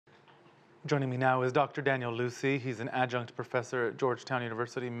Joining me now is Dr. Daniel Lucey. He's an adjunct professor at Georgetown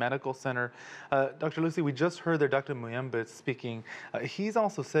University Medical Center. Dr. Lucey, we just heard there Dr. Muyembe speaking. He's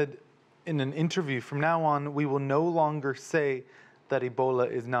also said in an interview, from now on, we will no longer say that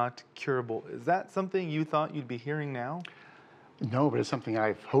Ebola is not curable. Is that something you thought you'd be hearing now? No, but it's something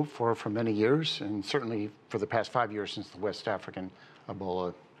I've hoped for many years, and certainly for the past 5 years since the West African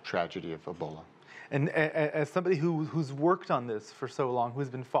Ebola tragedy of Ebola. And as somebody who's worked on this for so long, who's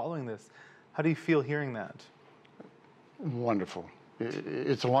been following this, how do you feel hearing that? Wonderful.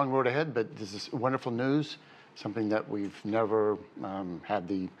 It's a long road ahead, but this is wonderful news, something that we've never had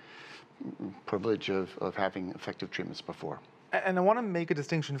the privilege of having effective treatments before. And I want to make a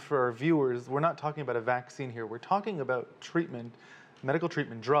distinction for our viewers. We're not talking about a vaccine here. We're talking about treatment, medical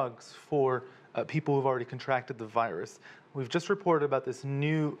treatment, drugs for people who've already contracted the virus. We've just reported about this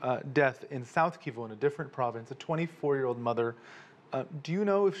new death in South Kivu in a different province, a 24-year-old mother. Do you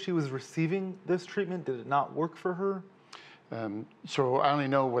know if she was receiving this treatment? Did it not work for her? So I only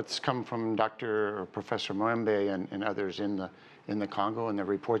know what's come from Professor Muyembe and others in the Congo and the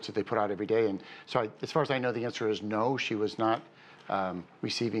reports that they put out every day. And so as far as I know, the answer is no, she was not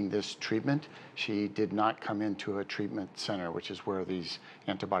receiving this treatment. She did not come into a treatment center, which is where these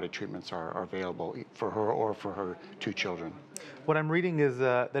antibody treatments are available for her or for her 2 children. What I'm reading is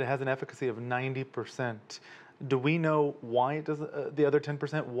that it has an efficacy of 90%. Do we know why it does the other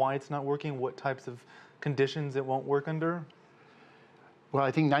 10%, why it's not working, what types of conditions it won't work under? Well, I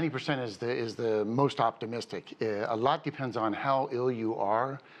think 90% is the most optimistic. A lot depends on how ill you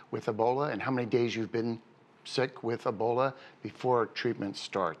are with Ebola and how many days you've been sick with Ebola before treatment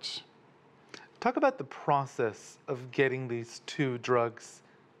starts. Talk about the process of getting these 2 drugs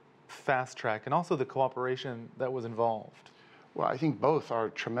fast-track and also the cooperation that was involved. Well, I think both are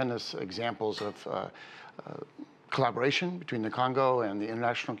tremendous examples of collaboration between the Congo and the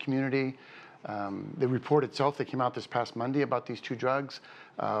international community. The report itself that came out this past Monday about these 2 drugs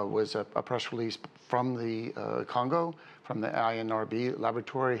was a press release from the Congo, from the INRB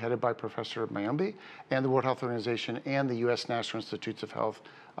laboratory headed by Professor Muyembe, and the World Health Organization and the U.S. National Institutes of Health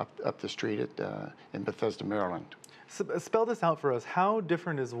up the street in Bethesda, Maryland. So, spell this out for us. How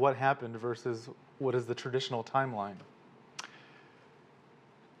different is what happened versus what is the traditional timeline?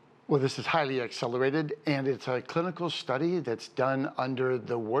 Well, this is highly accelerated, and it's a clinical study that's done under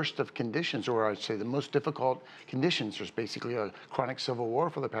the worst of conditions, or I'd say the most difficult conditions. There's basically a chronic civil war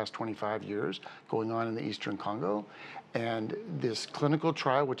for the past 25 years going on in the Eastern Congo. And this clinical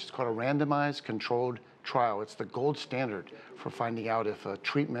trial, which is called a randomized controlled trial, it's the gold standard for finding out if a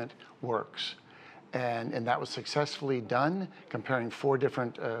treatment works. And that was successfully done, comparing 4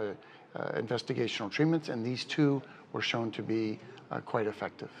 different investigational treatments, and these 2 were shown to be quite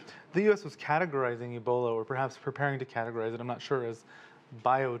effective. The U.S. was categorizing Ebola, or perhaps preparing to categorize it, I'm not sure, as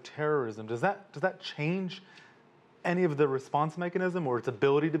bioterrorism. Does that change any of the response mechanism or its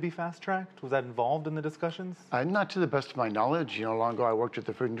ability to be fast-tracked? Was that involved in the discussions? Not to the best of my knowledge. Long ago I worked at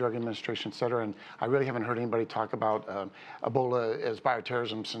the Food and Drug Administration Center, and I really haven't heard anybody talk about Ebola as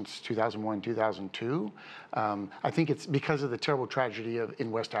bioterrorism since 2001, 2002. I think it's because of the terrible tragedy in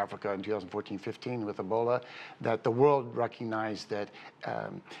West Africa in 2014-15 with Ebola that the world recognized that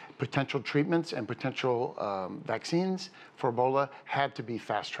potential treatments and potential vaccines for Ebola had to be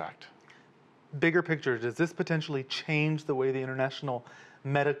fast-tracked. Bigger picture, does this potentially change the way the international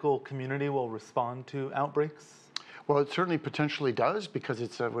medical community will respond to outbreaks? Well, it certainly potentially does, because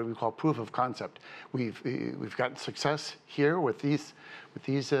it's what we call proof of concept. We've gotten success here with these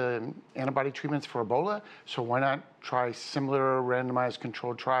antibody treatments for Ebola, so why not try similar randomized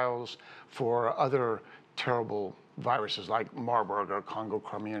controlled trials for other terrible viruses like Marburg or Congo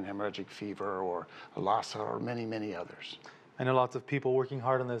Crimean hemorrhagic fever or Lassa or many, many others. I know lots of people working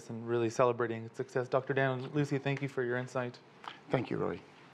hard on this and really celebrating its success. Dr. Daniel Lucey, thank you for your insight. Thank you, Roee.